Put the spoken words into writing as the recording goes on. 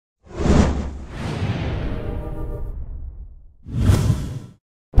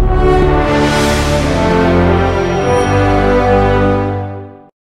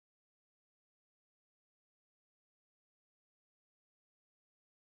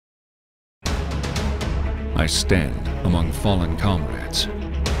I stand among fallen comrades.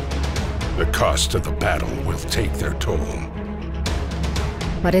 The cost of the battle will take their toll.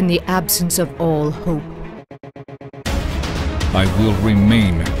 But in the absence of all hope, I will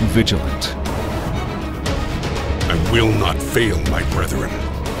remain vigilant. I will not fail my brethren.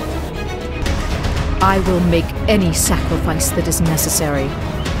 I will make any sacrifice that is necessary.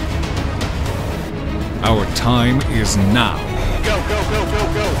 Our time is now. Go, go, go,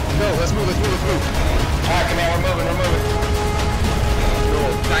 go, go, go. Let's move, let's move, let's move. Alright, command, we're moving, we're moving.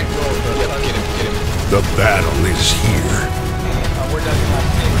 Roll, tank roll. Yep, get him. The battle is here. We're done with that.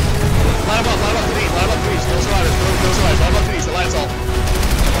 Line up to these, Those riders, line up to these, line us all.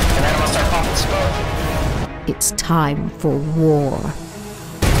 And then I'm gonna start popping smoke. It's time for war.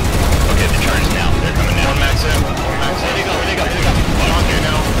 Okay, the charge now. They're coming down. One max in. There you go. On here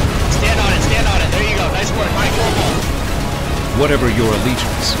now. Stand on it. There you go. Nice work. Mike, global. Whatever your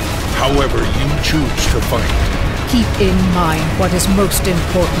allegiance, However you choose to fight, Keep in mind what is most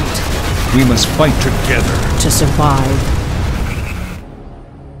important we must fight together. to survive.